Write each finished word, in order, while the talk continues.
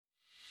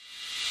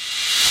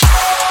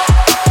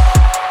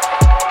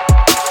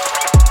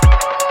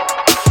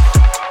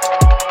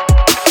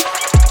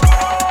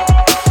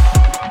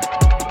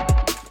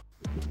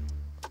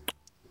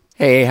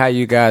Hey, how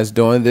you guys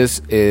doing?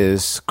 This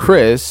is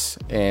Chris,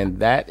 and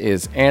that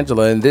is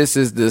Angela, and this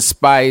is the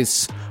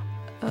Spice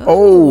Life.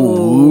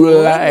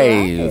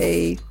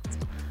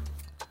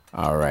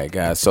 All right,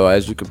 guys. So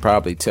as you can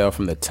probably tell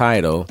from the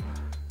title,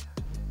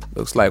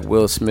 looks like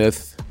Will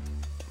Smith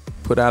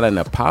put out an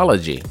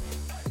apology,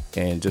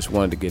 and just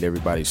wanted to get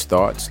everybody's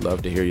thoughts.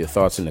 Love to hear your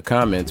thoughts in the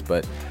comments,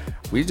 but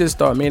we just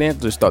thought, me and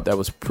Angela just thought that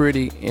was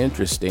pretty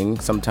interesting.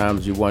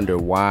 Sometimes you wonder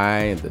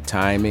why and the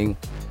timing,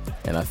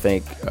 and I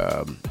think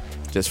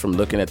just from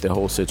looking at the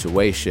whole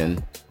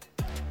situation,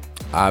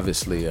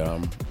 obviously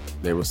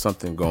there was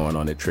something going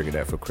on that triggered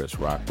that for Chris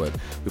Rock. But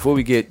before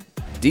we get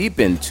deep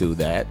into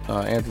that,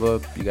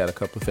 Angela, you got a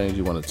couple of things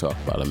you want to talk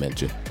about or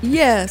mention?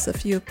 Yes, a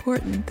few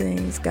important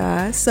things,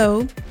 guys.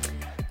 So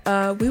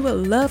we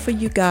would love for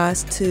you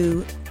guys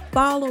to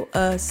follow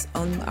us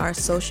on our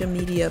social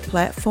media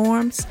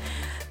platforms.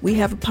 We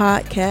have a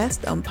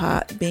podcast on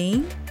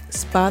Podbean,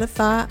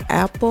 Spotify,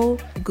 Apple,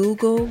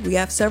 Google. We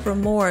have several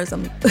more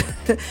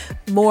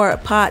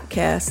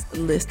podcast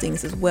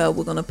listings as well.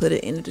 We're going to put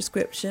it in the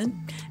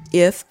description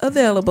if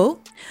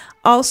available.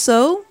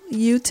 Also,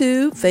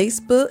 YouTube,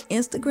 Facebook,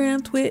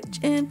 Instagram, Twitch,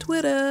 and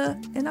Twitter,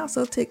 and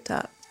also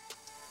TikTok.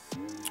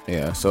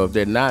 Yeah, so if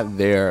they're not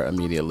there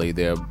immediately,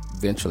 they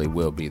eventually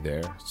will be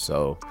there.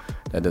 So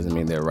that doesn't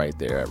mean they're right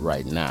there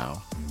right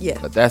now. Yeah.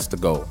 But that's the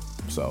goal.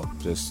 So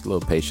just a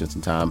little patience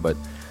and time. But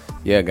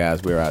yeah,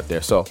 guys, we're out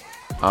there. So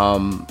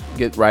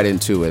get right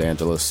into it,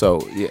 Angela.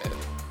 So yeah,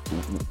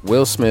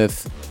 Will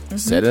Smith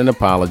said an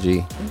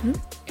apology,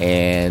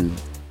 and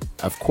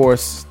of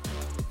course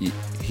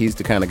he's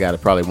the kind of guy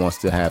that probably wants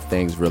to have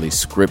things really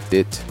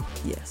scripted,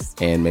 yes,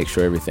 and make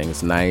sure everything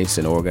is nice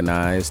and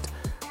organized.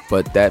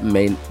 But that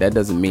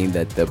doesn't mean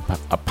that the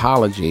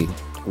apology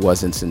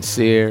wasn't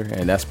sincere,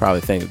 and that's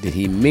probably thinking, did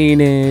he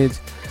mean it?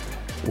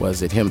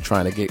 Was it him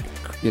trying to get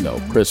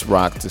Chris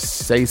Rock to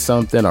say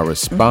something or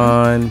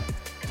respond?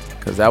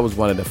 Because that was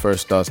one of the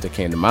first thoughts that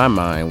came to my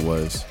mind.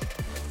 Was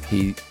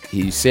he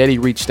said he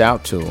reached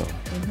out to him.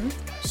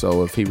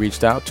 So if he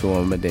reached out to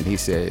him and then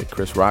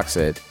Chris Rock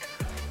said,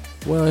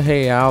 well,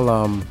 hey,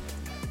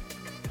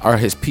 are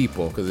his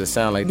people, because it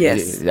sounded like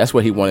that's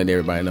what he wanted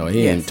everybody to know.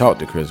 He didn't talk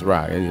to Chris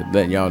Rock. He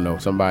letting y'all know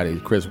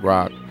Chris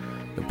Rock,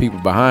 the people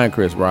behind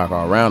Chris Rock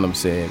or around him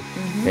said,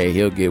 hey,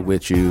 he'll get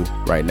with you.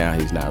 Right now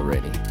he's not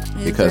ready.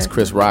 Because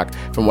Chris Rock,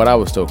 from what I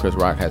was told, Chris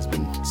Rock has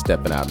been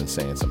stepping out and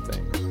saying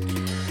something.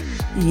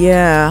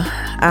 Yeah,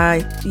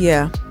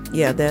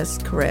 that's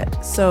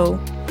correct. So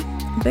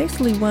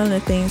basically one of the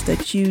things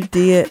that you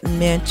did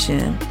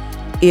mention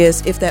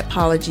is if that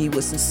apology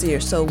was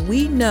sincere. So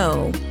we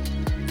know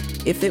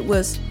if it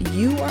was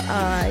you or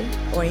I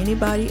or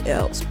anybody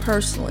else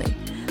personally,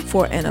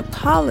 for an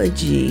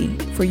apology,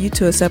 for you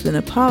to accept an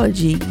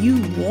apology, you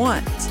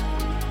want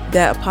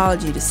that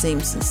apology to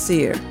seem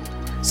sincere.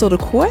 So the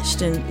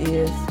question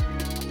is,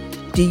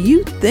 do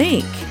you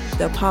think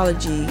the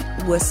apology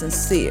was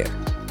sincere?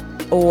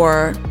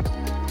 Or,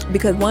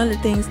 because one of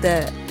the things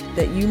that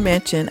you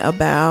mentioned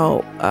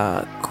about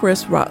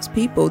Chris Rock's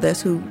people,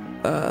 that's who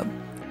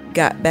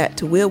got back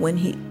to Will when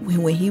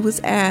he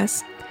was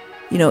asked,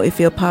 if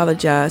he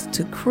apologized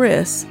to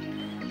Chris,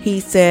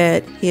 he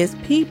said his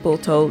people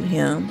told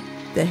him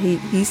that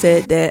he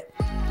said that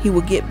he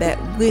would get back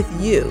with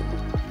you,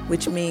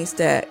 which means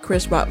that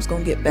Chris Rock was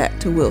going to get back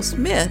to Will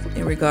Smith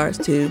in regards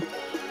to,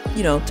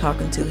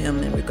 talking to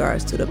him in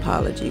regards to the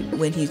apology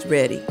when he's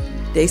ready.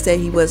 They said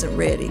he wasn't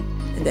ready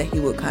and that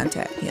he would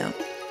contact him.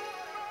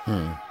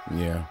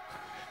 Yeah.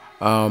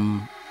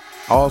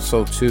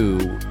 Also,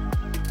 too,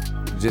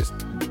 just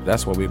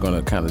that's what we're going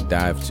to kind of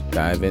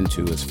dive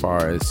into as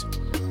far as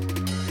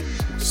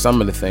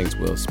some of the things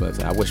Will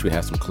Smith. I wish we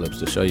had some clips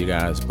to show you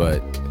guys, but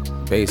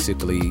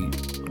basically,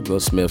 Will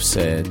Smith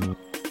said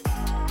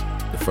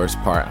the first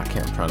part. I'm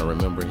trying to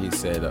remember. He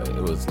said it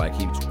was like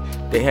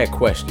they had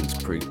questions,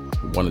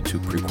 one or two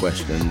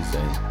pre-questions,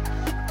 and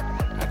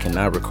I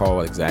cannot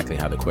recall exactly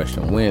how the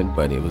question went,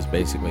 but it was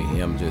basically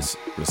him just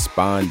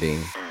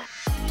responding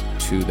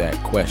to that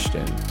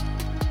question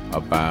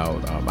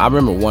about, I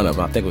remember one of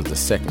them, I think it was the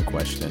second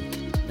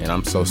question, and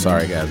I'm so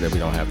sorry guys that we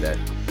don't have that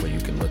where you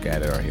can look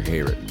at it or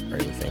hear it or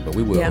anything, but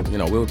we will,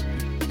 we'll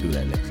do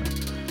that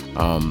next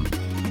time.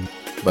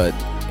 But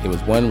it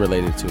was one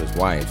related to his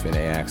wife, and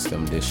they asked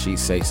him, did she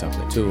say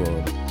something to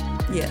him?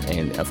 Yeah.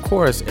 And of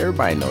course,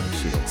 everybody knows that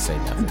she didn't say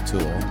nothing to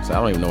him, so I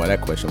don't even know why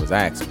that question was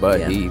asked,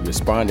 but he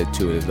responded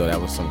to it as though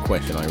that was some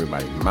question on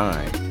everybody's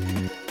mind.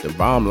 The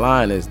bottom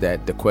line is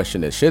that the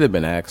question that should have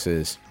been asked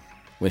is,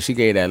 when she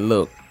gave that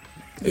look,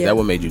 is that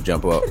what made you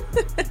jump up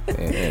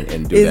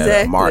and do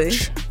that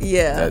march?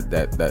 Yeah.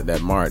 That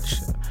march.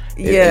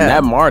 Yeah. And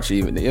that march,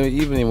 even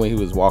when he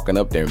was walking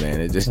up there,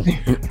 man, it just,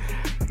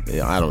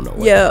 I don't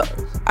know.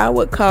 I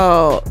would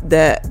call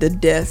that the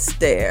death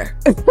stare.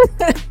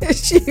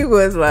 She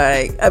was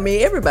like,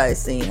 everybody's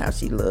seen how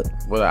she looked.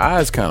 Well, her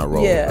eyes kind of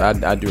rolled. Yeah.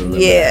 I do remember.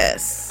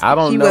 Yes. I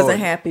don't know. She wasn't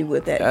happy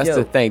with that That's joke.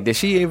 the thing. Did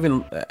she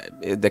even,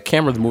 the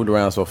cameras moved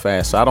around so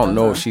fast, so I don't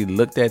know if she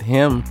looked at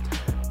him.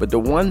 But the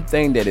one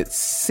thing that it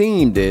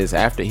seemed is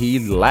after he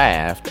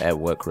laughed at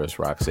what Chris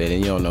Rock said,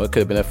 and you don't know, it could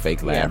have been a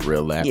fake laugh,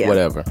 real laugh,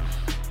 whatever.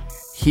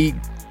 He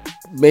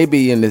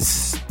maybe in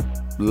his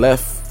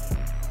left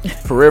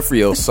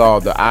peripheral saw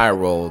the eye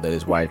roll that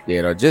his wife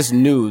did, or just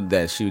knew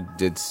that she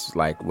just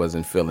like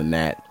wasn't feeling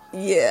that.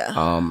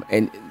 Yeah.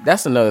 And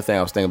that's another thing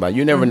I was thinking about.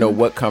 You never know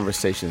what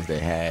conversations they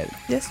had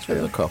That's true.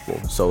 as a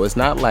couple. So it's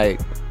not like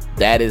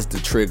that is the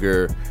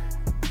trigger,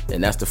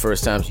 and that's the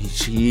first time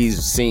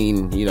she's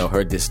seen, you know,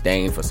 her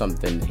disdain for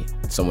something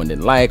someone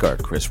didn't like, or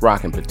Chris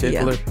Rock in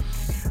particular. Yeah.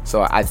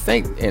 So I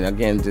think, and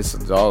again, this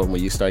is all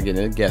when you start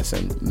getting into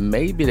guessing,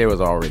 maybe there was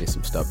already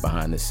some stuff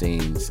behind the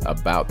scenes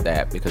about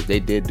that, because they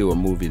did do a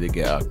movie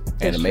together,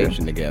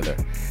 animation together.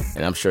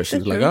 And I'm sure she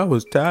was like, I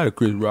was tired of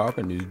Chris Rock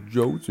and his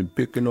jokes and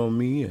picking on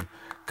me, and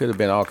could have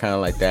been all kind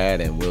of like that.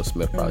 And Will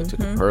Smith probably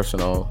took it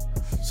personal,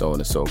 so on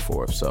and so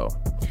forth. So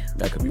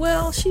that could be.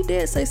 Well, she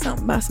did say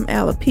something about some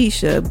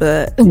alopecia,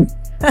 but who?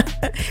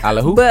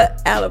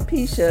 But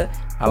alopecia.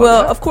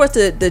 Well, of course,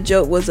 the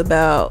joke was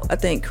about, I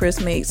think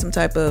Chris made some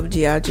type of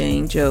G.I.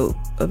 Jane joke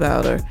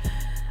about her.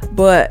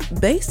 But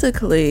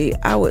basically,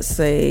 I would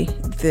say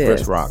this.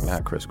 Chris Rock,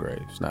 not Chris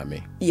Graves, not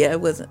me. Yeah, it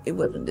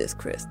wasn't this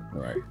Chris.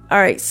 Right. All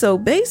right, so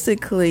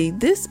basically,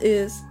 this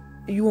is,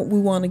 we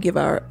want to give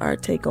our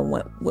take on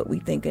what we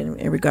think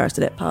in regards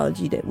to that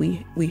apology that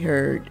we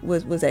heard.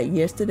 Was that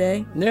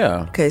yesterday?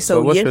 Yeah. Okay,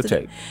 so what's your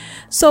take?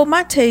 So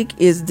my take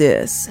is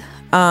this.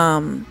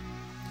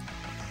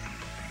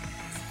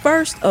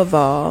 First of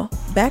all,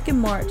 back in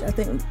March, I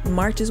think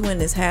March is when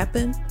this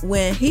happened,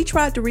 when he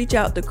tried to reach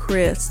out to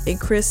Chris, and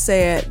Chris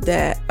said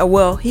that,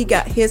 he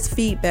got his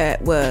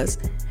feedback was,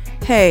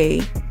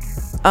 hey,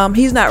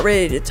 he's not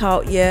ready to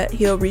talk yet.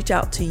 He'll reach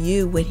out to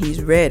you when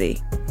he's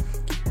ready.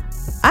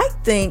 I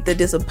think that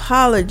this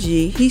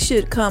apology, he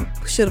should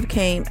have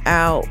came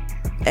out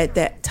at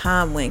that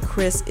time when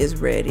Chris is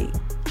ready.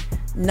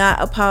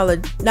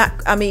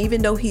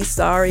 Even though he's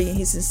sorry and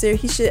he's sincere,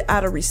 he should,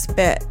 out of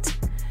respect,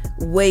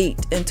 wait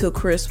until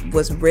Chris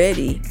was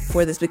ready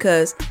for this,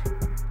 because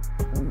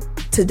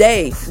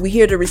today we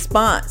hear the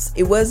response.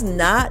 It was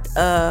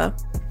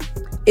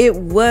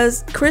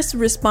Chris'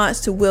 response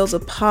to Will's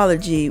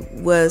apology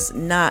was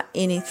not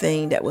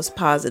anything that was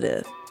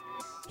positive.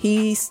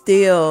 He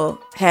still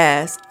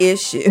has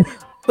issues.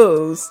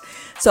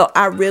 So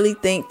I really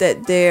think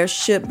that there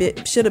should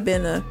have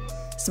been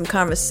some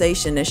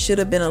conversation. There should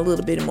have been a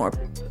little bit more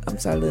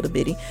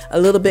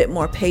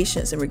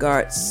patience in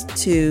regards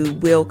to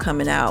Will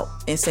coming out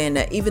and saying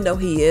that even though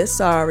he is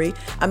sorry,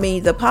 I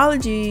mean, the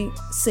apology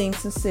seems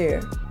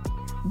sincere,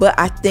 but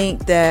I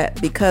think that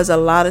because a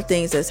lot of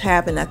things that's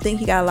happened, I think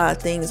he got a lot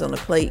of things on the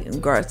plate in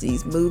regards to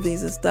these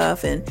movies and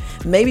stuff, and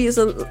maybe it's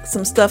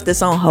some stuff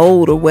that's on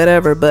hold or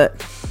whatever,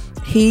 but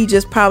he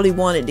just probably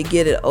wanted to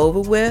get it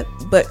over with.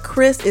 But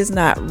Chris is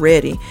not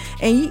ready,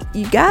 and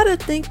you gotta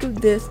think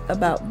of this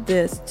about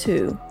this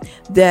too,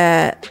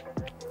 that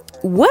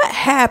what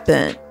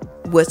happened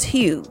was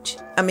huge.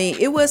 I mean,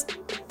 it was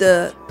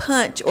the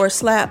punch or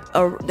slap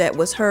that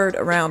was heard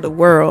around the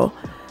world.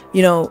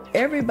 You know,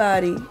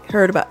 everybody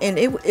heard about, and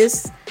it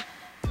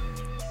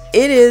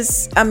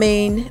is, I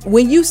mean,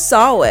 when you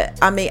saw it,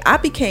 I mean, I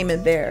became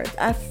embarrassed.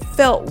 I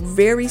felt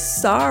very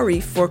sorry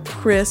for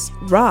Chris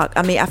Rock.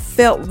 I mean, I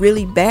felt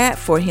really bad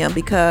for him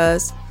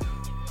because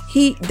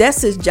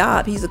that's his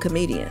job. He's a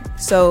comedian.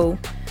 So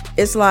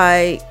it's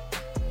like,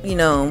 you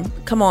know,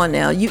 come on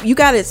now. You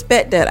got to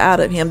expect that out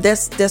of him.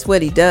 That's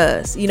what he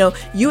does. You know,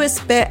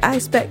 I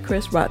expect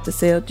Chris Rock to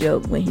sell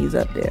jokes when he's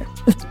up there.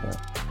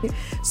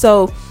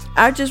 So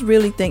I just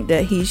really think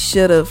that he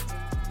should have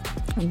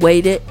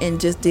waited and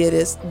just did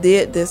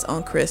this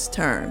on Chris'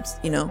 terms.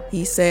 You know,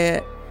 he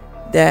said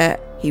that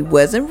he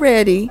wasn't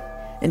ready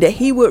and that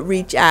he would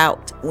reach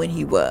out when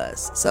he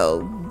was.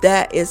 So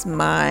that is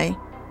my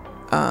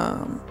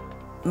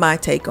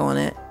take on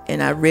it.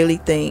 And I really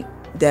think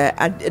that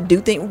I do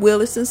think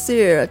Will is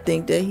sincere. I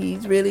think that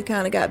he's really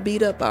kind of got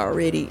beat up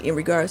already in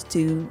regards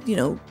to, you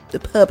know, the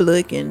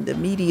public and the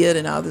media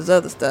and all this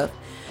other stuff.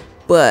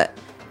 But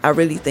I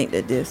really think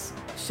that this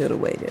should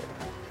have waited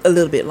a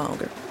little bit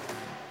longer.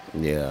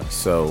 Yeah,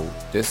 so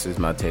this is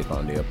my take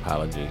on the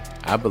apology.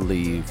 I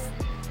believe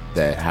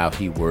that how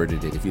he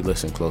worded it, if you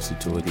listen closely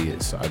to it,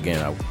 is,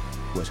 again, I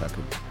wish I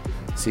could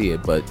see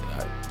it, but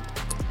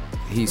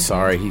he's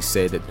sorry. He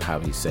said it how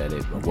he said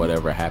it, or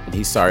whatever happened.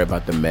 He's sorry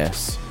about the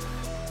mess.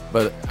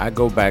 But I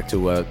go back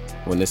to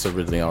when this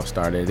originally all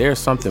started. There's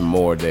something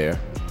more there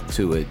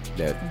to it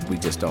that we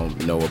just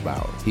don't know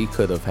about. He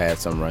could have had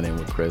some run-in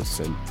with Chris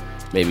and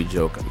maybe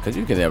joke, because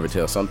you can never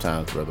tell.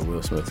 Sometimes Brother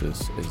Will Smith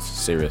is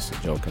serious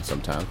and joking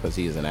sometimes because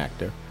he is an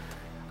actor.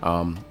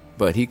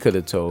 But he could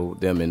have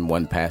told them in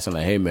one passing,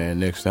 like, hey, man,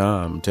 next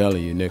time, I'm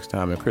telling you, next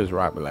time. And Chris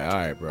Rock be like, all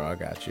right, bro, I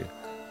got you.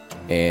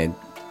 And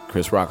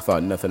Chris Rock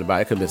thought nothing about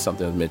it. It could have been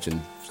something that was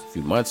mentioned a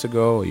few months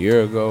ago, a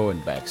year ago,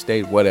 and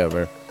backstage,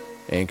 whatever.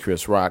 And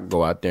Chris Rock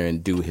go out there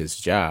and do his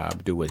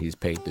job, do what he's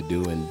paid to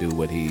do, and do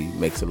what he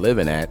makes a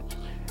living at.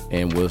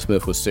 and Will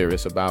Smith was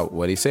serious about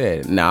what he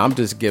said. Now I'm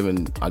just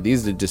giving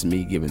these are just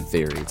me giving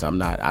theories.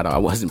 I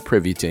wasn't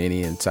privy to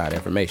any inside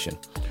information.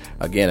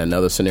 Again,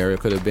 another scenario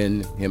could have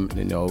been him.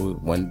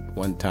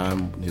 One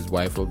time his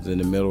wife was in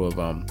the middle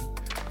of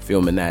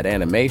filming that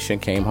animation,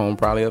 came home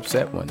probably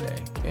upset one day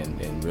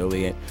and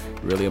really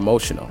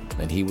emotional,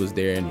 and he was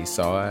there and he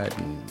saw it,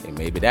 and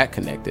maybe that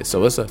connected.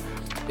 So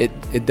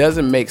it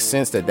doesn't make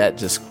sense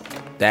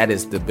that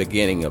is the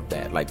beginning of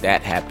that. Like,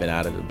 that happened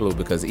out of the blue,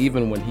 because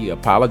even when he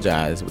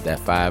apologized with that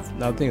I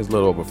think it was a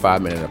little over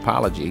 5-minute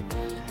apology,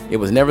 it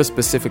was never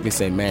specifically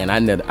saying, man,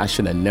 I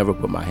should have never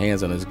put my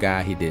hands on this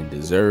guy. He didn't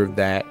deserve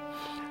that.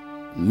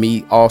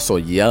 Me also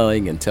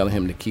yelling and telling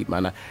him to keep my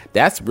knife.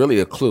 That's really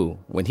a clue.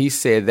 When he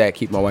said that,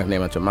 keep my wife's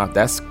name out your mouth,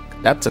 that's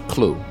a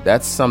clue.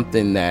 That's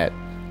something that,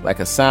 like,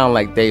 a sound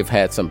like they've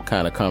had some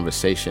kind of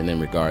conversation in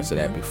regards to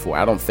that before.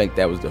 I don't think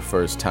that was the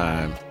first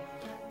time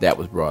that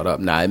was brought up.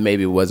 Now, it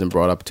maybe wasn't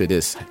brought up to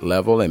this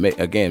level, and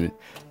again,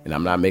 and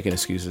I'm not making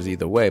excuses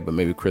either way, but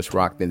maybe Chris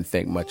Rock didn't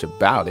think much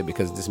about it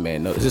because this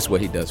man knows this is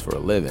what he does for a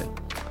living.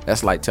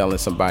 That's like telling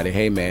somebody,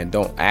 hey man,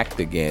 don't act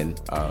again,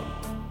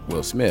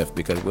 Will Smith,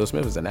 because Will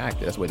Smith is an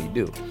actor. That's what he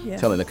do. Yeah.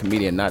 Telling a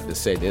comedian not to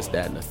say this,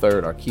 that, and the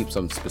third, or keep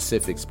some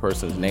specific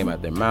person's name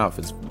out their mouth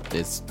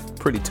is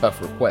pretty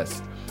tough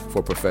request for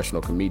a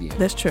professional comedian.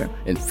 That's true.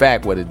 In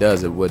fact, what it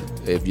does,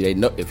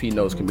 if he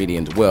knows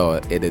comedians well,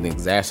 it'll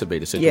exacerbate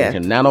the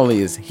situation. Yeah. Not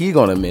only is he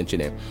going to mention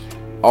it,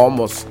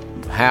 almost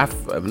half,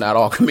 if not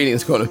all,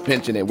 comedians going to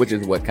mention it, which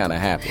is what kind of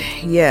happened.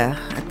 Yeah,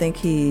 I think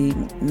he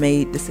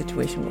made the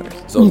situation worse.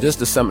 So just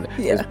to sum it,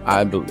 yeah.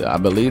 I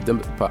believe the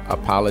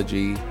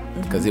apology,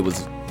 because it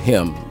was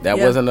him. That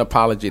wasn't an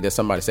apology that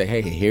somebody say,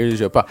 hey, here's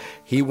your apology.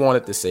 He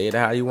wanted to say it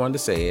how he wanted to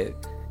say it,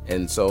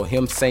 and so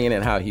him saying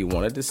it how he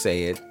wanted to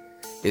say it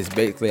is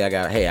basically, I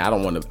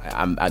don't want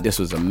to, this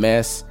was a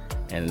mess,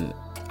 and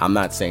I'm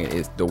not saying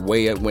it's the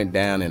way it went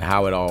down and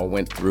how it all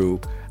went through.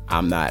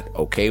 I'm not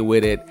okay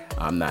with it.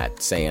 I'm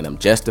not saying I'm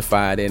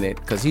justified in it,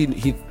 because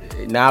he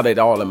now that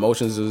all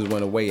emotions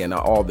went away and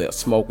all the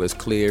smoke was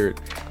cleared,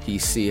 he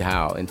see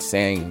how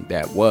insane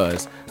that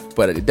was.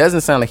 But it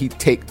doesn't sound like he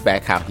take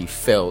back how he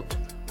felt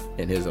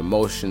and his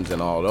emotions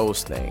and all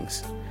those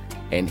things.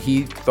 And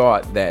he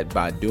thought that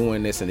by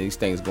doing this and these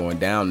things going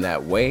down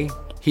that way,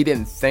 he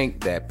didn't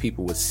think that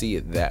people would see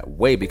it that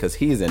way, because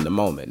he's in the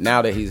moment.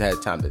 Now that he's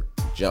had time to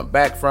jump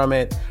back from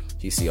it,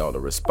 he see all the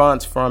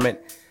response from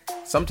it.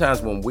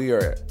 Sometimes when we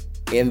are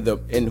in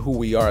who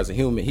we are as a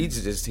human,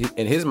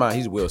 in his mind,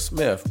 he's Will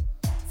Smith.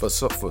 For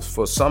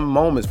some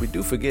moments, we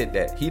do forget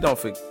that he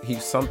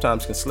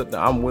sometimes can slip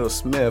down. I'm Will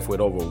Smith with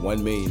over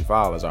 1 million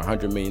followers, or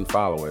 100 million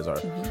followers, or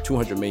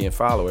 200 million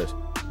followers,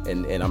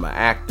 and I'm an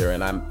actor,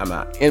 and I'm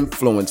an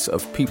influence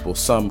of people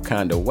some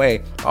kind of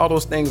way. All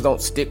those things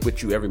don't stick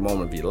with you every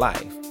moment of your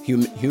life.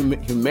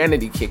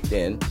 Humanity kicked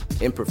in,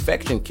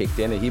 imperfection kicked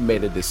in, and he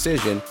made a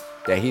decision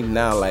that he's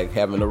now like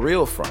having a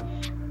reel from.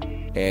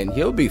 And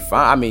he'll be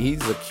fine. I mean,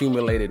 he's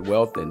accumulated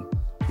wealth, and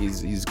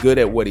he's good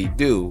at what he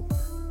do.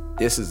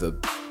 This is a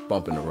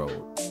bump in the road.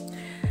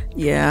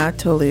 Yeah, I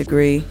totally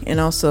agree. And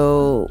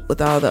also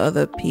with all the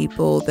other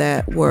people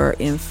that were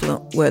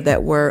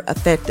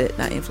affected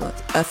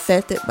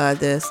by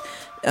this.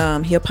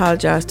 He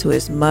apologized to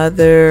his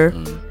mother,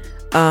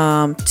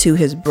 to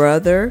his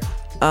brother,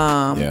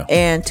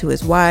 and to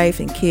his wife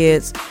and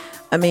kids.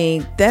 I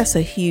mean, that's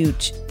a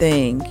huge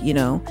thing, you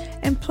know.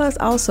 And plus,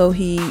 also,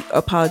 he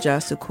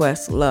apologized to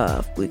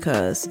Questlove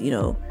because, you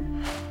know,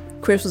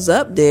 Chris was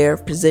up there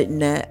presenting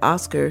that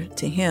Oscar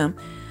to him.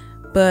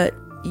 But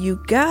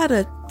you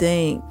gotta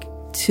think,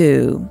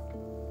 too,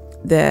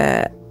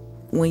 that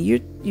when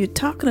you're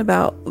talking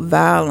about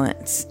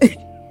violence,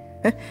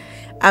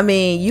 I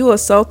mean, you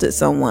assaulted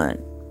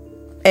someone.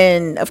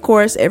 And of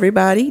course, there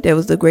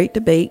was the great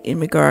debate in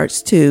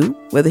regards to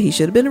whether he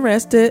should have been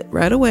arrested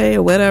right away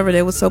or whatever.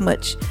 There was so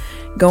much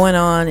going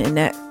on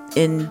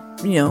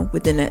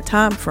within that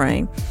time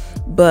frame.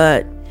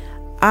 But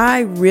I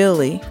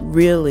really,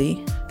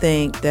 really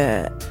think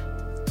that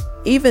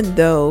even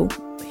though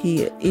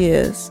he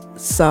is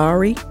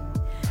sorry,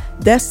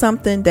 that's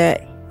something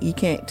that you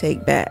can't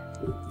take back,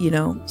 you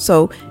know.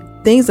 So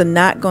things are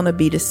not going to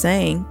be the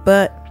same.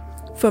 But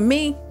for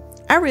me,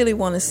 I really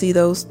want to see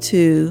those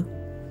two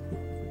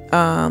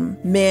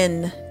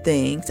men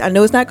things. I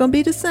know it's not going to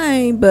be the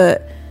same,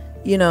 but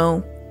you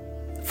know,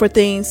 for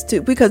things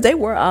to, because they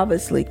were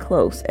obviously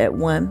close at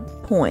one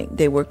point.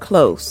 They were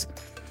close.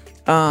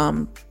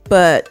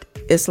 But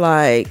it's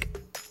like,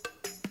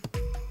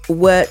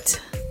 what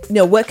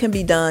can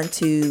be done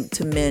to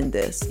mend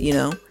this, you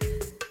know?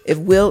 If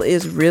Will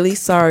is really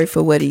sorry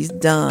for what he's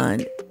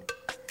done,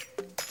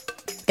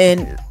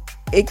 and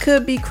it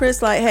could be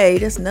Chris like, hey,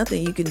 there's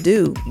nothing you can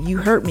do. You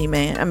hurt me,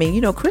 man. I mean,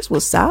 you know, Chris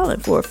was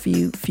silent for a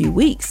few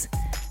weeks.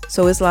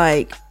 So it's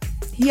like,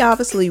 he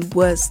obviously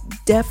was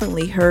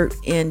definitely hurt,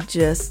 and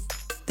just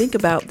think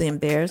about the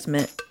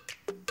embarrassment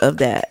of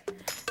that.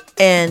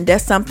 And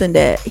that's something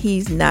that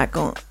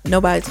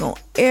nobody's going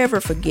to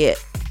ever forget.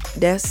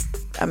 That's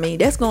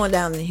going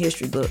down in the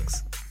history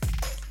books.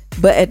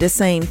 But at the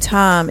same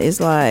time, it's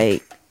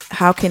like,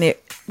 how can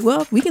it?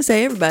 Well, we can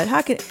say everybody.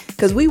 How can?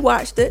 Because we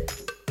watched it.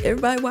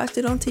 Everybody watched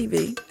it on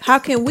TV. How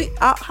can we?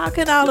 How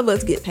can all of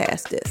us get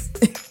past this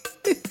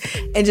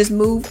and just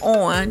move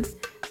on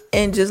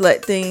and just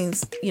let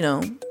things, people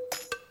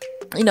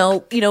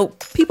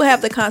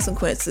have the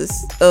consequences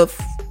of,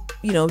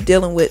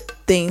 dealing with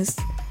things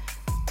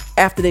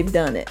after they've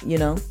done it.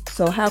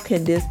 So how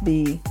can this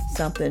be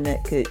something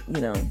that could,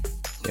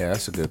 Yeah,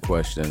 that's a good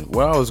question.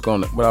 What I was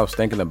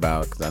thinking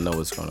about, because I know it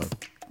was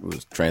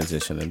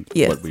transitioning.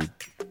 Yes. What we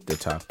the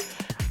top.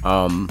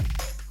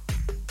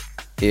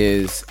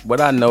 Is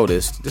what I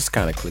noticed, just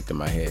kind of clicked in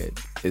my head,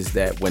 is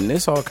that when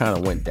this all kind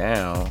of went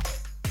down,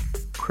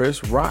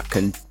 Chris Rock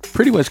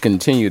pretty much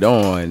continued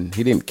on.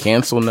 He didn't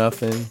cancel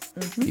nothing.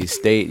 Mm-hmm. He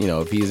stayed,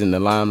 if he's in the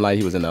limelight,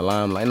 he was in the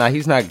limelight. Now,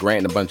 he's not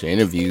granting a bunch of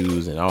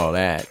interviews and all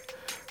that,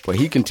 but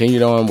he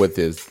continued on with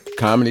his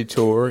comedy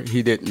tour.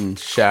 He didn't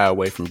shy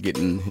away from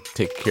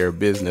take care of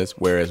business,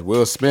 whereas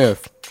Will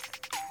Smith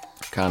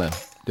kind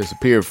of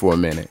disappeared for a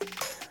minute.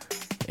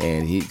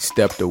 And he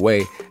stepped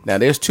away. Now,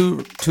 there's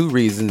two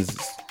reasons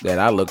that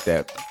I looked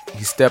at.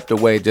 He stepped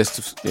away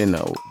just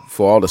to,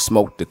 for all the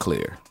smoke to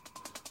clear.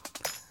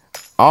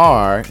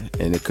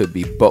 And it could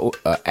be both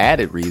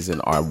added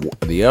reason, or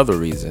the other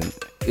reason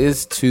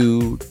is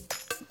to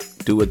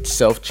do a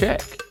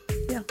self-check.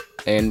 Yeah.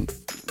 And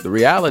the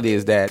reality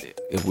is that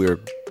if we're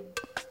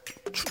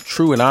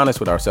true and honest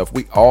with ourselves,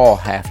 we all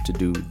have to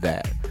do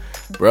that.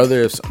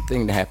 Whether if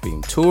something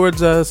happening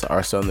towards us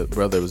or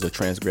whether it was a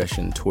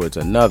transgression towards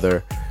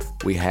another,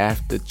 we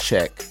have to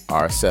check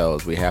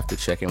ourselves. We have to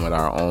check in with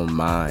our own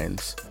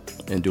minds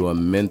and do a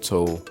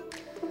mental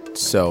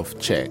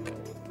self-check.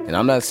 And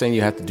I'm not saying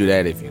you have to do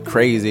that if you're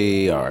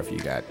crazy or if you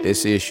got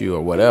this issue or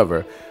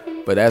whatever.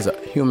 But as a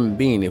human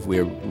being, if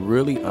we're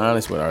really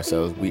honest with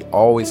ourselves, we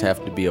always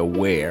have to be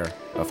aware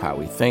of how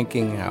we're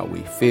thinking, how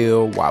we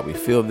feel, why we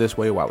feel this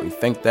way, why we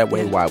think that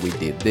way, why we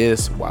did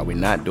this, why we're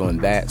not doing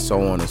that,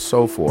 so on and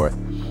so forth.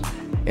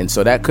 And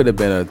so that could have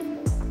been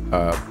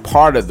a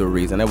part of the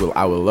reason. I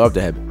would love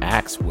to have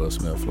asked Will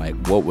Smith, like,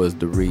 what was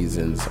the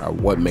reasons or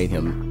what made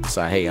him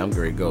decide, hey, I'm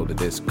going to go to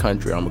this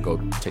country, I'm going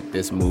to go take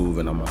this move,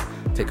 and I'm going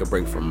to take a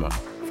break from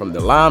the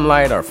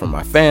limelight or from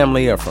my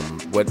family or from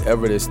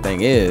whatever this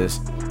thing is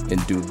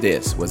and do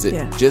this. Was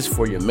it just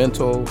for your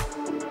mental,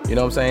 you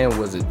know what I'm saying?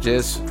 Was it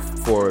just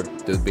for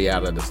to be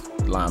out of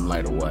the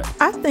limelight or what?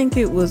 I think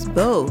it was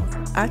both.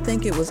 I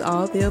think it was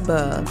all the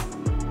above.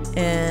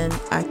 And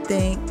I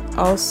think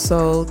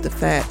also the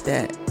fact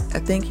that I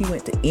think he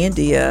went to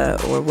India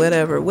or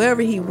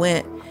wherever he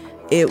went,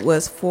 it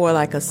was for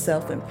like a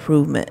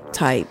self-improvement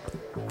type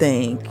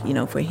thing,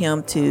 for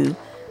him to,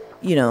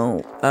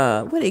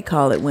 what do you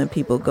call it when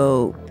people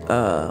go?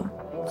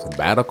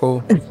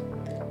 Sabbatical?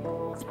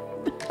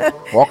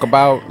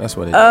 Walkabout? That's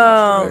what it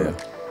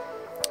is.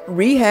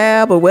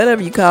 Rehab or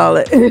whatever you call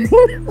it.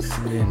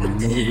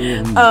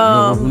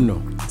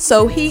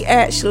 So he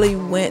actually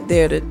went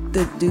there to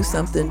do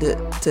something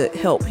to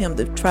help him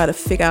to try to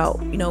figure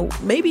out,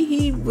 maybe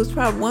he was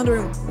probably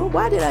wondering, well,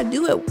 why did I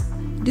do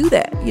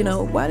that?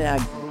 Why did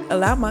I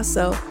allow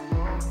myself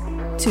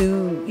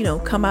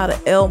to, come out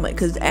of ailment?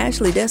 Because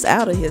actually that's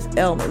out of his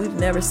element. We've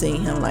never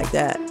seen him like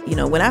that.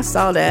 When I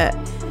saw that,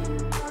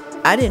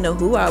 I didn't know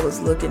who I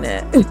was looking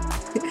at.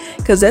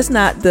 Because that's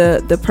not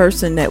the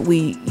person that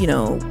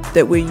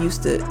that we're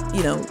used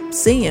to,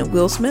 seeing.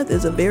 Will Smith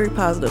is a very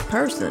positive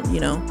person,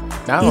 Not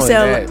only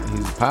that,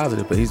 he's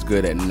positive, but he's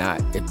good at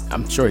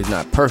I'm sure he's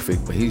not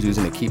perfect, but he's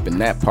using to keeping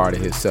that part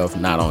of himself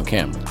not on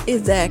camera.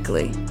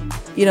 Exactly.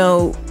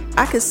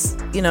 I could,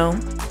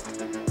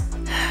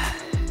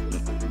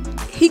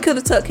 he could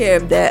have took care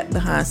of that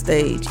behind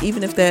stage,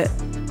 even if that,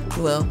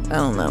 well, I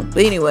don't know.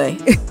 But anyway,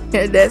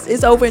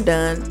 it's over and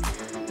done.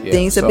 Yeah,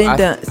 things have been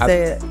done.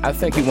 I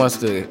think he wants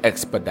to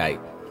expedite.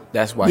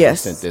 That's why he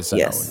sent this out.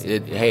 Yes.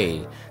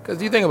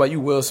 Because you think about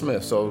you, Will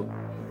Smith. So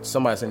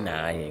somebody said, nah,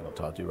 I ain't going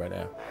to talk to you right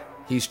now.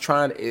 He's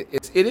trying.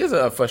 It is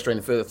a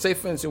frustrating feeling. Say,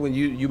 for instance, when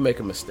you make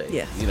a mistake,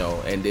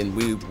 and then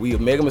we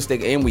make a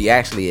mistake and we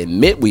actually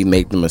admit we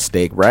make the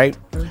mistake, right?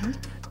 Mm-hmm.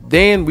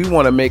 Then we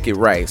want to make it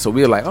right. So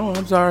we're like, oh,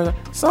 I'm sorry.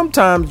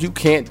 Sometimes you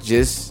can't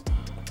just,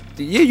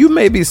 you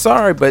may be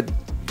sorry, but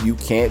you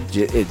can't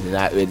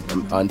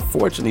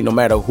unfortunately, no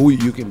matter who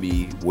you can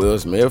be, Will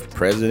Smith,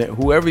 president,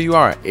 whoever you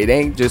are, it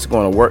ain't just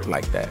going to work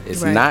like that.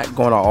 It's not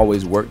going to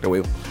always work the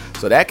way.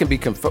 So that can be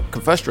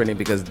frustrating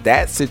because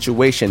that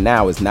situation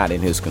now is not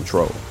in his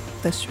control.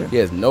 That's true. He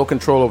has no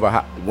control over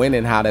when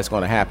and how that's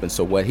going to happen.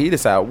 So what he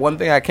decided, one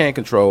thing I can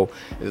control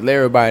is let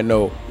everybody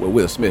know what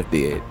Will Smith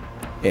did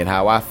and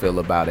how I feel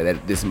about it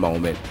at this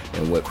moment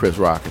and what Chris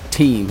Rock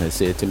team has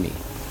said to me.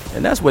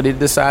 And that's what he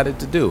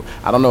decided to do.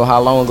 I don't know how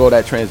long ago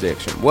that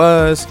transaction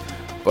was,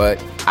 but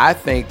I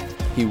think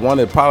he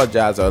wanted to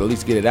apologize or at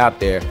least get it out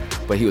there,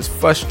 but he was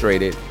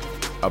frustrated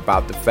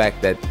about the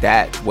fact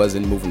that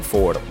wasn't moving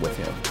forward with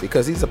him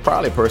because he's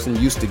probably a person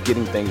used to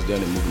getting things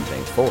done and moving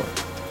things forward.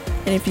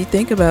 And if you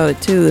think about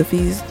it too, if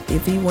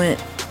he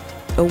went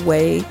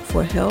away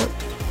for help,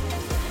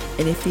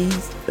 and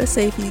let's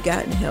say if he's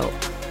gotten help,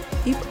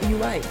 You're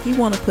right. He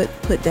want to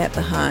put that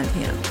behind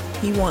him.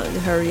 He wanted to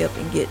hurry up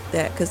and get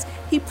that because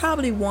he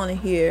probably want to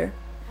hear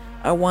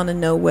or want to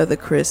know whether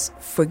Chris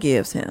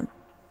forgives him.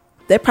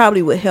 That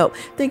probably would help.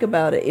 Think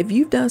about it. If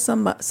you've done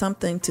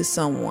something to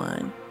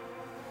someone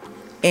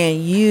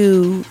and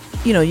you're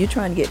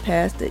trying to get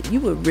past it, you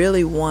would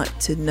really want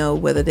to know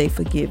whether they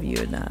forgive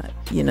you or not.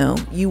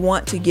 You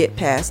want to get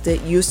past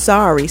it. You're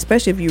sorry,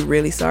 especially if you're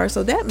really sorry.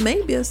 So that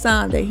may be a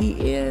sign that he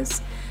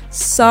is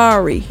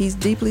sorry. He's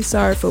deeply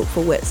sorry for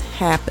what's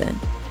happened,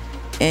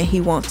 and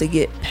he wants to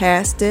get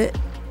past it,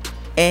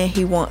 and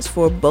he wants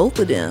for both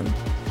of them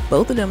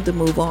to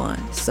move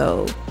on.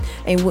 So,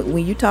 and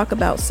when you talk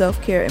about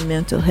self-care and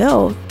mental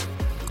health,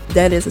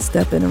 that is a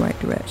step in the right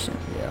direction.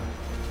 Yeah,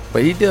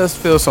 but he does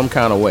feel some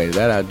kind of way,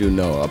 that I do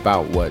know,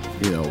 about what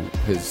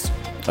his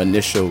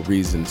initial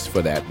reasons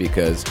for that,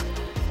 because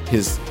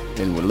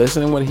and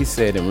listening to what he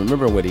said and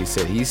remember what he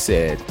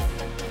said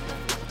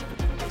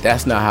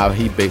that's not how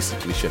he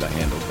basically should have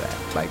handled that.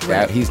 Like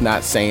that, he's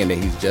not saying that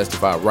he's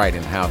justified right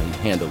in how he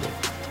handled it.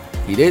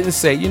 He didn't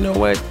say, you know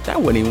what, that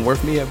wasn't even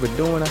worth me ever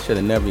doing. I should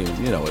have never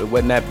even, it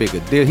wasn't that big a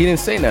deal. He didn't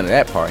say none of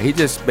that part. He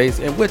just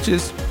which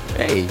is,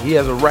 hey, he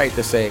has a right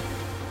to say,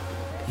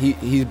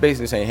 he's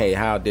basically saying, hey,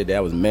 how did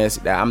that was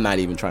messy. That I'm not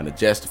even trying to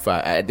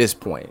justify at this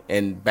point.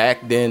 And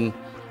back then,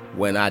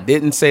 when I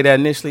didn't say that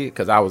initially,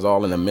 because I was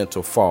all in a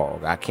mental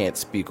fog. I can't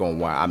speak on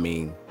why. I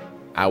mean,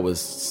 I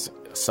was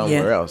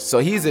somewhere else. So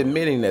he's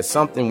admitting that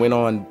something went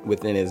on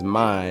within his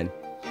mind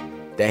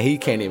that he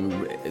can't even.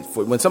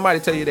 When somebody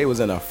tell you they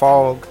was in a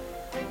fog,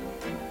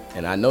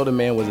 and I know the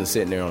man wasn't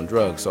sitting there on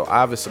drugs, so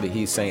obviously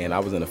he's saying I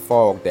was in a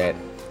fog, that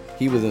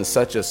he was in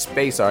such a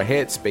space or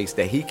head space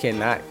that he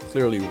cannot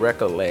clearly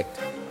recollect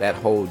that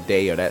whole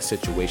day or that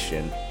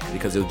situation,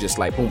 because it was just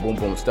like boom, boom,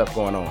 boom, stuff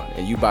going on,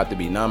 and you about to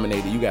be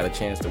nominated, you got a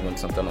chance to win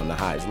something on the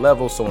highest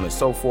level, so on and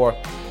so forth.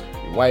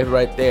 Your wife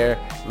right there,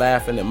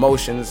 laughing,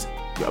 emotions,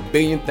 a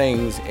billion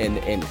things, and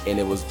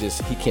it was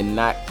just, he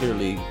cannot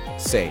clearly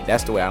say.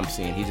 That's the way I'm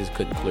seeing. He just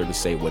couldn't clearly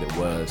say what it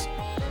was,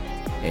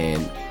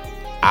 and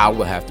I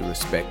would have to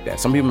respect that.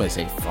 Some people may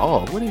say,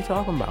 fog? What are you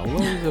talking about?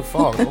 What is a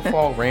fog? No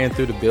fog ran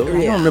through the building.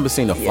 I don't remember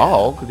seeing a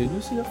fog. Did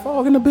you see a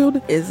fog in the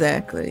building?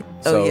 Exactly.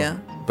 So, oh, yeah.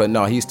 But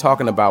no, he's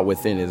talking about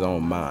within his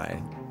own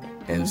mind.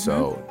 And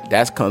so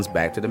that comes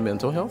back to the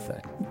mental health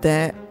thing.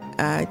 That,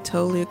 I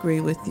totally agree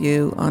with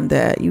you on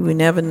that. You would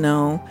never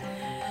know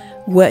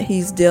what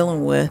he's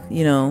dealing with,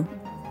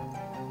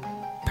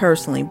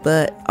 personally,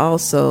 but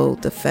also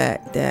the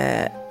fact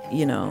that,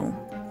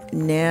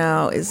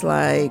 now it's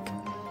like,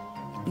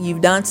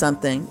 you've done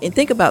something. And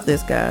think about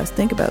this, guys.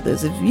 Think about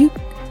this. If you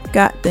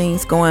got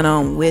things going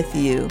on with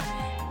you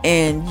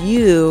and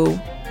you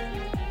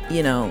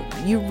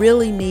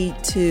really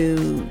need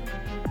to,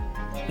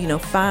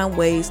 find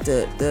ways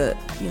to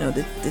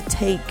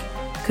take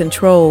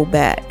control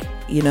back,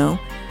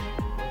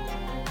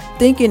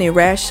 thinking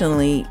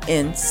irrationally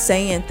and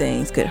saying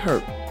things could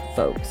hurt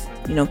folks.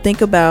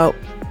 Think about,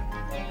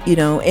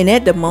 and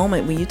at the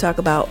moment when you talk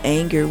about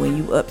anger, when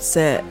you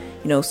upset,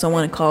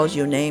 someone calls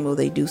your name or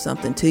they do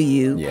something to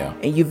you,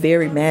 and you're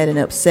very mad and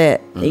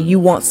upset, and you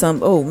want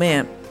some, oh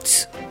man,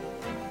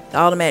 the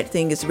automatic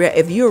thing is,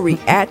 if you're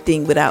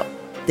reacting without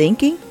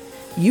thinking,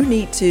 you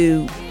need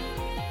to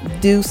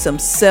do some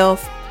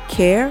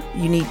self-care.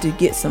 You need to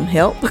get some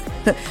help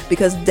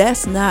because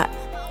that's not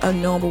a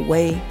normal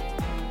way,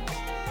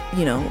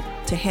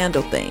 to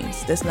handle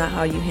things. That's not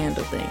how you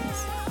handle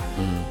things.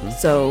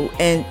 So,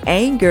 and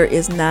anger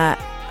is not,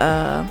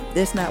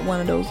 it's not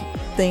one of those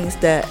things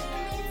that,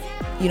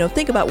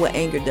 think about what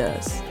anger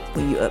does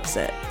when you're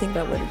upset. Think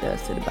about what it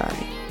does to the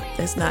body.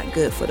 That's not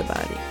good for the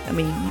body. I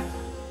mean,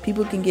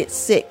 people can get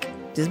sick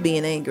just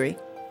being angry.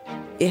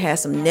 It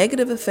has some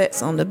negative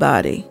effects on the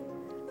body.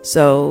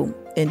 So,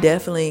 and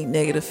definitely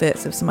negative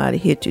effects if somebody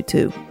hit you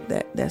too.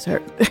 That's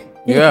hurt.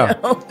 Yeah.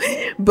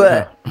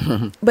 But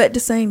at the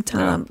same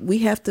time, we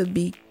have to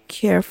be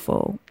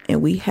careful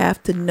and we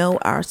have to know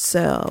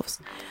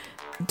ourselves.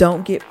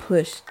 Don't get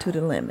pushed to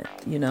the limit,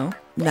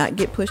 not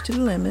get pushed to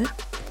the limit.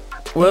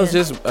 Well, it's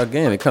just,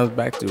 again, it comes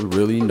back to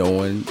really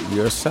knowing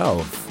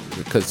yourself,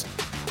 because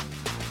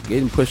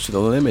getting pushed to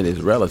the limit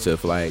is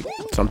relative. Like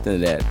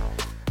something that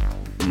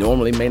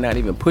normally may not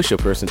even push a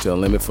person to a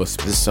limit, for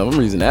some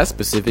reason that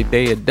specific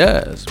day it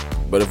does.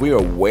 But if we are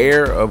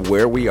aware of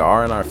where we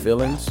are in our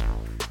feelings,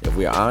 if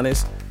we're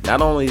honest,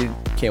 not only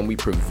can we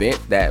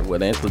prevent that,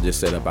 what Angela just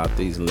said about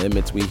these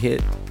limits we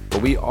hit,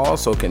 but we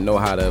also can know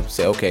how to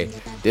say, okay,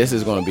 this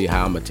is going to be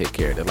how I'm going to take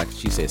care of it. Like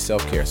she said,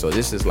 self-care. So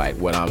this is like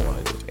what I'm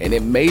going to do. And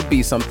it may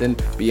be something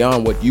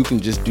beyond what you can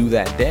just do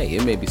that day.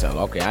 It may be something,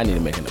 okay, I need to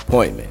make an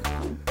appointment.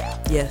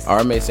 Yes. Or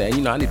I may say,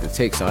 I need to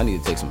take some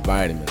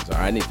vitamins, or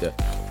I need to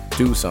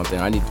do something.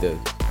 I need to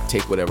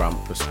take whatever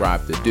I'm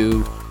prescribed to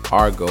do,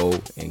 or go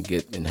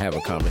and have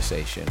a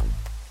conversation.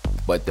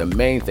 But the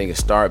main thing is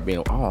start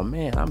being, oh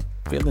man,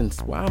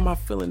 why am I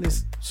feeling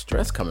this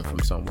stress coming from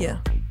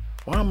somewhere? Yeah.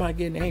 Why am I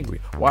getting angry?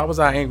 Why was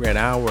I angry an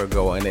hour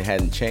ago and it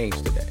hadn't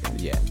changed today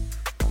yet?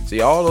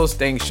 See, all those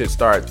things should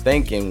start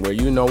thinking where,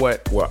 you know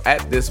what? Well,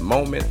 at this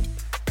moment,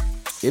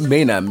 it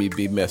may not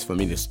be best for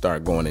me to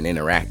start going and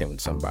interacting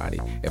with somebody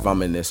if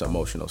I'm in this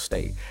emotional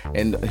state.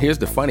 And here's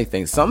the funny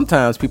thing.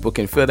 Sometimes people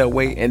can feel that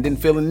way and then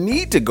feel a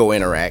need to go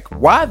interact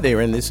while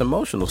they're in this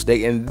emotional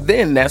state. And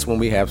then that's when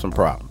we have some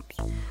problems.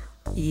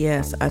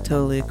 Yes, I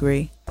totally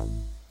agree.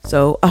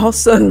 So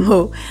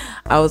also,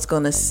 I was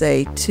going to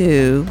say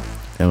too,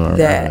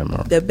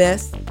 that the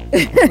best,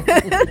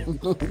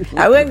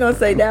 I wasn't going to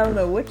say that, I don't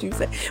know what you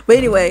say. But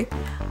anyway,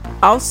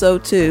 also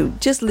too,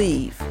 just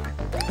leave.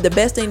 The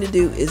best thing to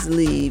do is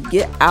leave.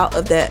 Get out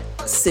of that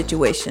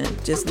situation.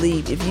 Just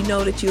leave. If you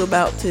know that you're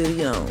about to,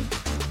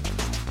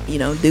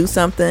 do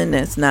something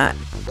that's not,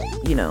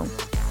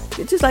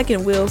 it's just like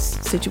in Will's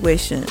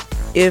situation.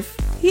 If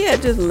he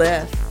had just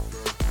left,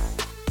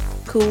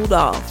 cooled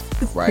off.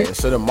 Right.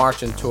 Instead of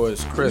marching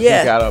towards Chris, he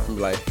got up and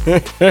be like,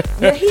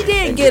 yeah, he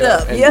did get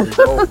up. And yeah.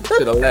 Go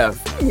to the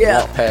left.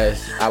 Walk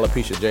past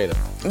alopecia Jada.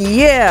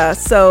 Yeah.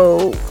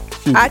 So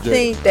I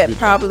think that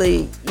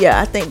probably,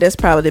 I think that's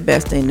probably the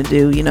best thing to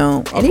do,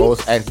 And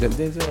most ask them,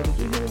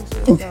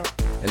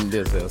 and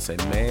Denzel say,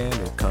 man,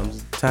 there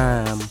comes a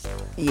time.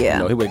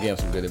 Yeah. He would give him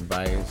some good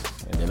advice.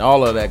 And then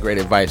all of that great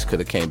advice could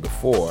have came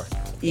before.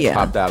 Yeah.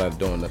 Popped out of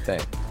doing the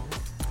thing.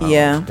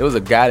 Yeah. There was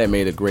a guy that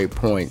made a great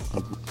point.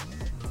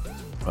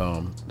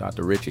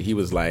 Dr. Richard, he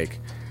was like,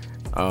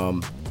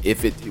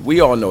 we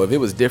all know if it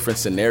was different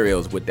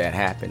scenarios would that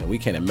happen, and we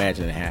can't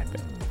imagine it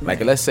happen. Like,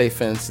 let's say,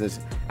 for instance,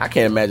 I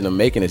can't imagine him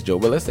making this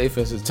joke, but let's say,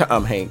 for instance,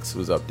 Tom Hanks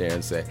was up there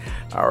and said,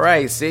 all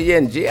right, see you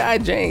in G.I.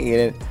 Jane.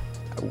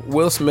 And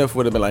Will Smith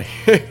would have been like,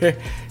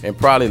 and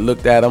probably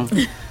looked at him,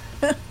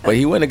 but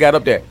he wouldn't have got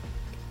up there.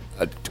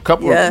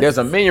 There's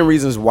a million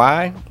reasons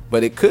why,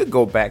 but it could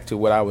go back to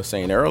what I was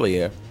saying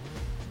earlier.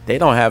 They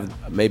don't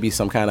have maybe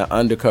some kind of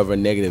undercover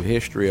negative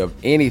history of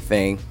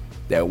anything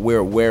that we're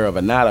aware of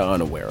or not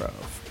unaware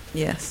of.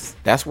 Yes.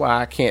 That's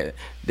why I can't.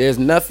 There's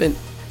nothing.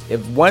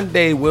 If one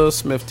day Will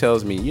Smith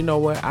tells me, you know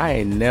what, I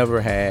ain't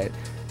never had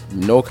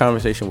no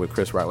conversation with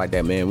Chris Rock like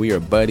that, man. We are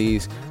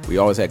buddies. We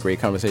always had great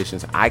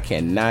conversations. I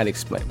cannot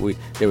explain.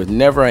 There was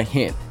never a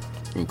hint.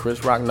 And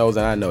Chris Rock knows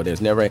and I know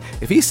there's never.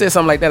 If he said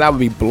something like that, I would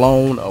be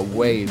blown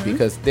away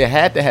because there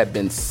had to have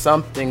been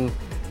something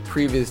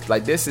previous.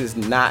 Like, this is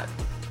not.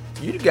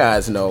 You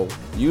guys know,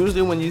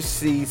 usually when you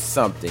see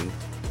something,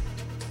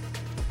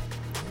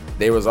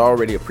 there was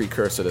already a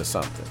precursor to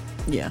something.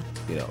 Yeah.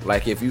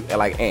 Like if you,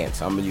 like ants,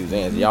 I'm going to use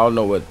ants. Y'all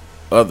know what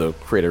other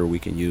critter we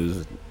can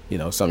use.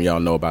 Some of y'all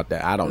know about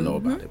that. I don't know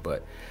about it,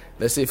 but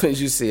let's say if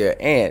you see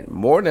an ant,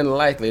 more than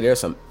likely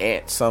there's some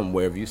ant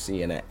somewhere if you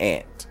see an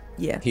ant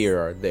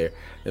here or there.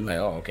 They're like,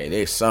 oh, okay,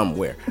 they're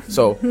somewhere.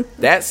 So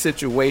that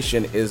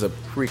situation is a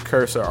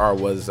precursor or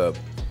was a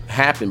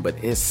happened, but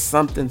it's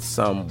something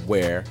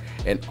somewhere,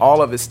 and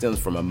all of it stems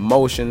from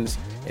emotions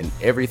and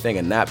everything,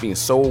 and not being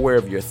so aware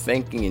of your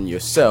thinking and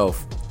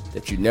yourself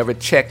that you never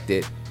checked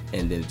it,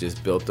 and then it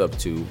just built up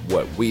to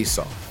what we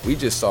saw. We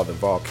just saw the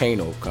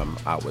volcano come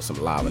out with some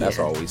lava. That's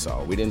all we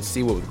saw. We didn't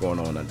see what was going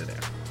on under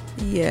there.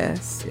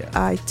 Yes. Yeah.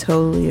 I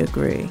totally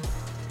agree.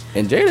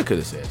 And Jada could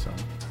have said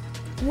something.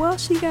 Well,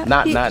 she got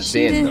not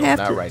then though,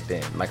 not right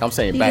then. Like I'm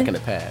saying, back in the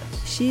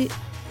past.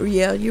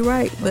 You're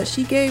right, but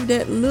she gave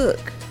that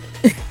look.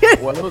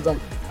 Well, it was.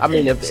 I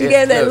mean, if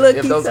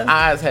those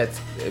eyes had,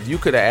 if you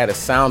could have added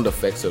sound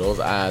effects to those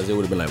eyes, it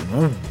would have been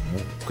like,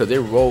 because they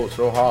rolled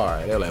so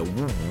hard. They're like,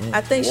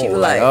 I think she was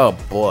like, oh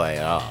boy,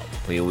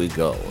 here we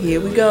go. Here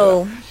we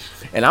go.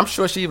 And I'm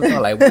sure she was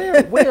like,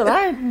 well,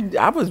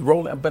 I was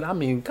rolling, but I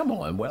mean, come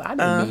on, well, I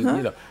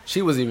didn't mean,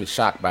 she was even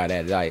shocked by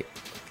that. Like,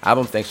 I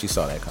don't think she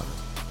saw that coming.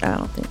 I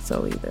don't think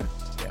so either.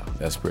 Yeah,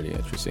 that's pretty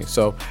interesting.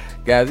 So,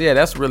 guys,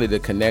 that's really the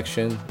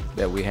connection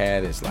that we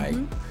had. It's like,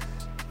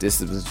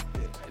 this is.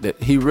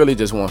 He really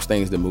just wants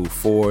things to move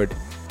forward.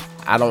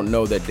 I don't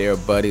know that they're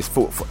buddies.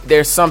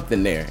 There's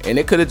something there, and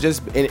it could have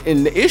just.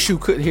 And the issue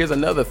could. Here's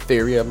another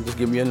theory. I'm just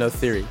giving you another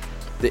theory.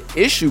 The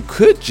issue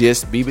could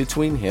just be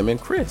between him and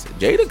Chris.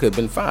 Jada could have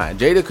been fine.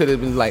 Jada could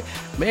have been like,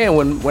 man,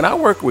 when I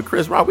worked with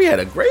Chris Rock, we had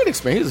a great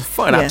experience. It was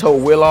fun. Yeah. I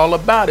told Will all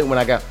about it when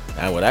I got.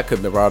 Well, that could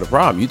have been part of the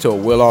problem. You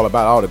told Will all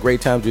about all the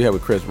great times you had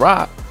with Chris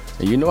Rock,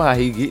 and you know how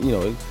he get.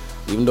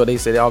 Even though they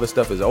say all this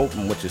stuff is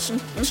open, which is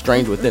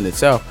strange within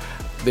itself.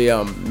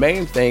 The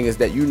main thing is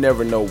that you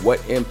never know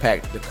what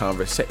impact the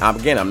conversation.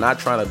 Again, I'm not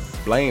trying to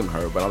blame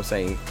her, but I'm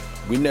saying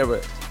we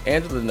never.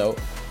 Angela know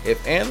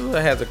if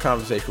Angela has a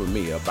conversation with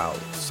me about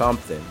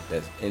something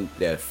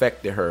that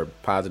affected her,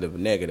 positive or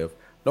negative.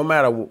 No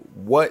matter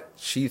what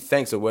she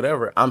thinks or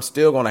whatever, I'm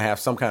still going to have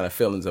some kind of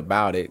feelings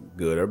about it,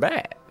 good or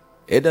bad.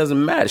 It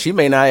doesn't matter. She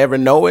may not ever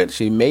know it.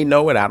 She may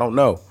know it. I don't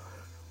know.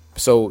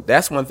 So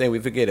that's one thing we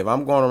forget. If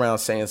I'm going around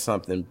saying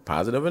something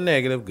positive or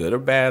negative, good or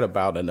bad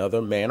about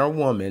another man or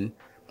woman,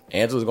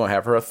 Angela's going to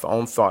have her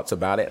own thoughts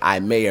about it. I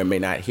may or may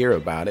not hear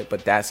about it,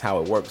 but that's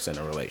how it works in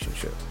a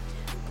relationship.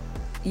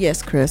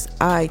 Yes, Chris,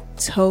 I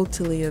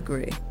totally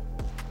agree.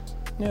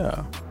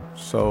 Yeah.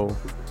 So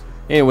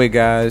anyway,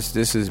 guys,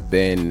 this has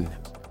been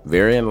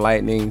very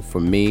enlightening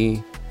for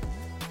me,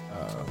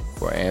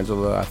 for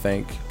Angela, I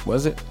think.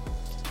 Was it?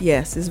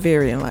 Yes, it's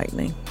very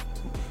enlightening.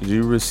 Did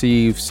you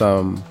receive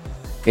some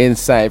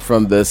insight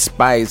from the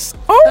Spice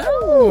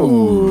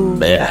Live.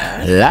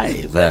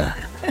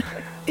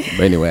 But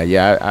anyway,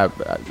 yeah, I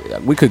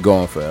we could go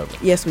on forever.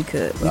 Yes, we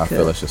could. I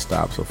feel I should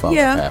stop. So follow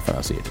half, and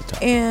I'll see you at the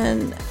top.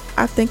 And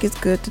I think it's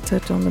good to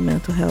touch on the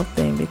mental health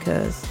thing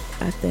because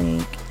I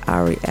think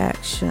our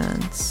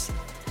reactions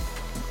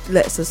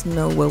lets us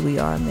know where we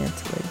are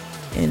mentally,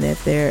 and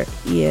if there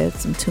is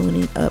some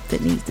tuning up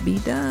that needs to be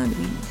done,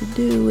 we need to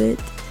do it.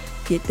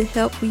 Get the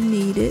help we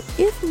need it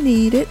if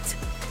needed,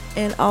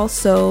 and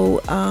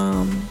also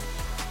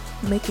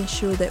making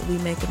sure that we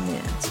make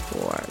amends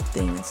for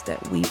things that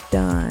we've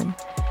done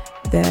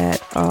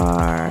that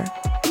are,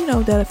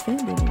 that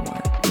offend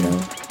anyone,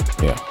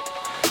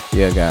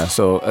 Yeah, guys.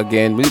 So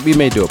again, we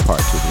may do a part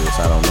 2 to this.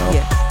 I don't know.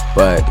 Yeah.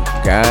 But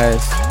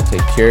guys,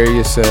 take care of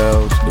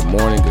yourselves. Good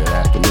morning, good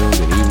afternoon,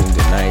 good evening,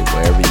 good night,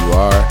 wherever you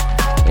are.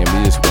 And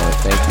we just want to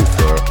thank you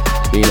for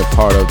being a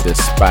part of the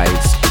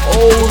Spice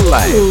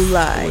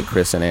Life with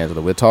Chris and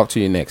Angela. We'll talk to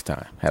you next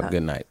time. Have a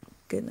good night.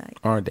 Good night.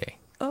 Or day.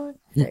 Or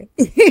day.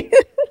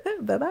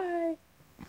 Bye-bye.